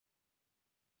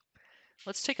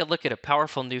Let's take a look at a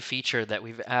powerful new feature that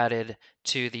we've added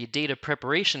to the data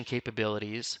preparation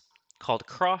capabilities called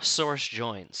cross-source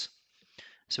joins.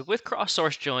 So with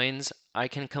cross-source joins, I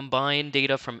can combine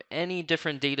data from any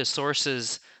different data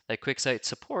sources that QuickSight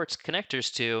supports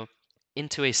connectors to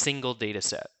into a single data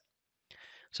set.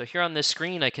 So here on this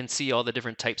screen, I can see all the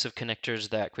different types of connectors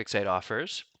that QuickSight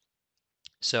offers.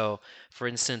 So for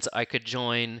instance, I could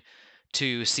join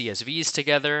two CSVs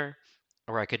together,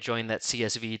 or I could join that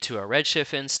CSV to a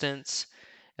Redshift instance,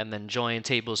 and then join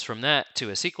tables from that to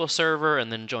a SQL Server,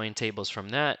 and then join tables from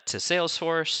that to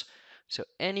Salesforce. So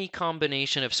any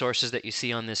combination of sources that you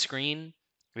see on this screen,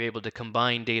 you're able to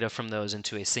combine data from those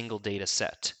into a single data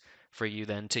set for you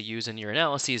then to use in your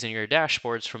analyses and your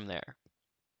dashboards from there.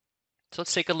 So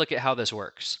let's take a look at how this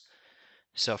works.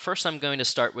 So first I'm going to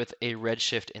start with a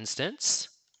Redshift instance.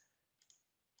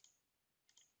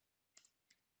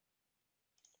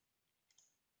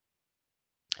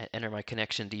 And enter my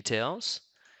connection details.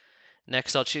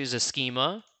 Next, I'll choose a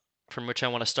schema from which I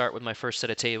want to start with my first set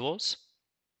of tables.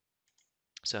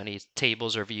 So any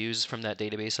tables or views from that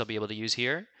database I'll be able to use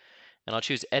here. And I'll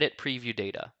choose Edit Preview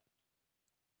Data.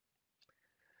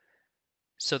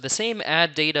 So the same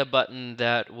Add Data button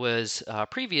that was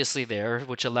previously there,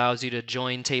 which allows you to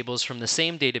join tables from the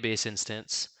same database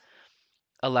instance,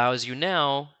 allows you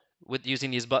now, with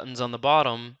using these buttons on the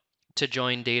bottom, to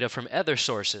join data from other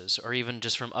sources, or even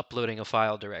just from uploading a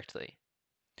file directly.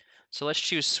 So let's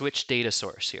choose Switch Data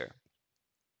Source here.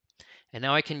 And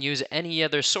now I can use any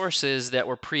other sources that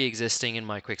were pre-existing in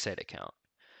my QuickSight account.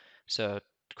 So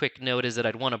quick note is that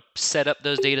I'd want to set up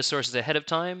those data sources ahead of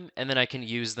time, and then I can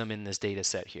use them in this data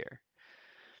set here.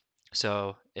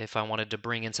 So if I wanted to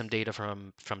bring in some data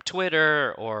from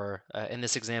Twitter, or in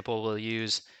this example, we'll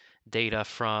use data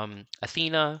from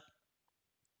Athena.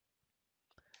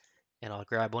 And I'll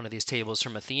grab one of these tables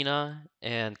from Athena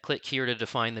and click here to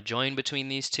define the join between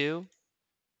these two.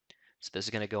 So this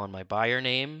is going to go on my buyer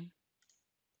name.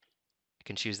 I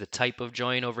can choose the type of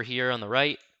join over here on the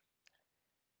right.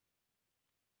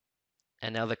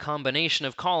 And now the combination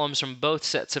of columns from both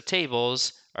sets of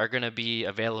tables are going to be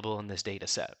available in this data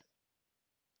set.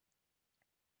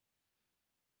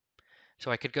 So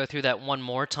I could go through that one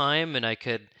more time, and I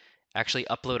could actually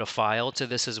upload a file to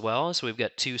this as well. So we've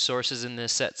got two sources in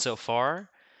this set so far,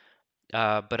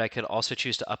 but I could also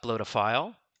choose to upload a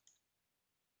file.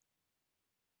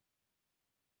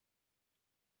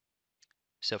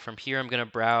 So from here, I'm going to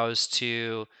browse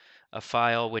to a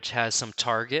file which has some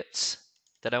targets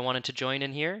that I wanted to join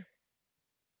in here.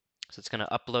 So it's going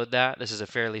to upload that. This is a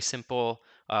fairly simple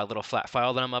little flat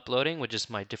file that I'm uploading with just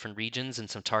my different regions and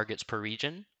some targets per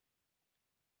region.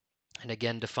 And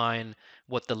again, define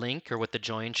what the link or what the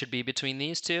join should be between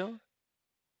these two.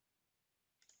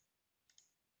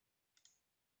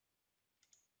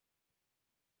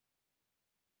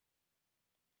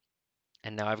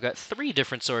 And now I've got three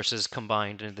different sources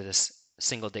combined into this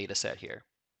single data set here.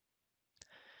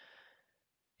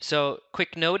 So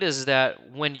quick note is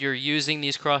that when you're using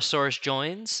these cross-source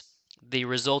joins, the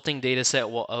resulting data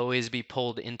set will always be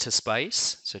pulled into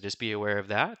Spice. So just be aware of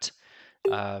that.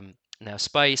 Now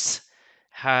Spice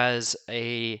has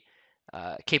a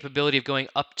capability of going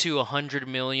up to 100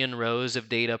 million rows of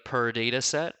data per data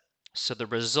set. So the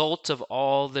result of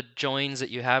all the joins that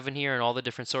you have in here and all the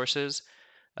different sources,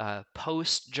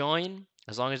 post-join,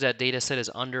 as long as that data set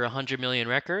is under 100 million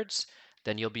records,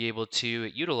 then you'll be able to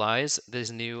utilize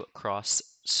this new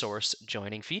cross-source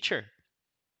joining feature.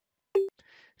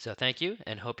 So thank you,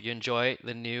 and hope you enjoy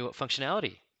the new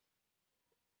functionality.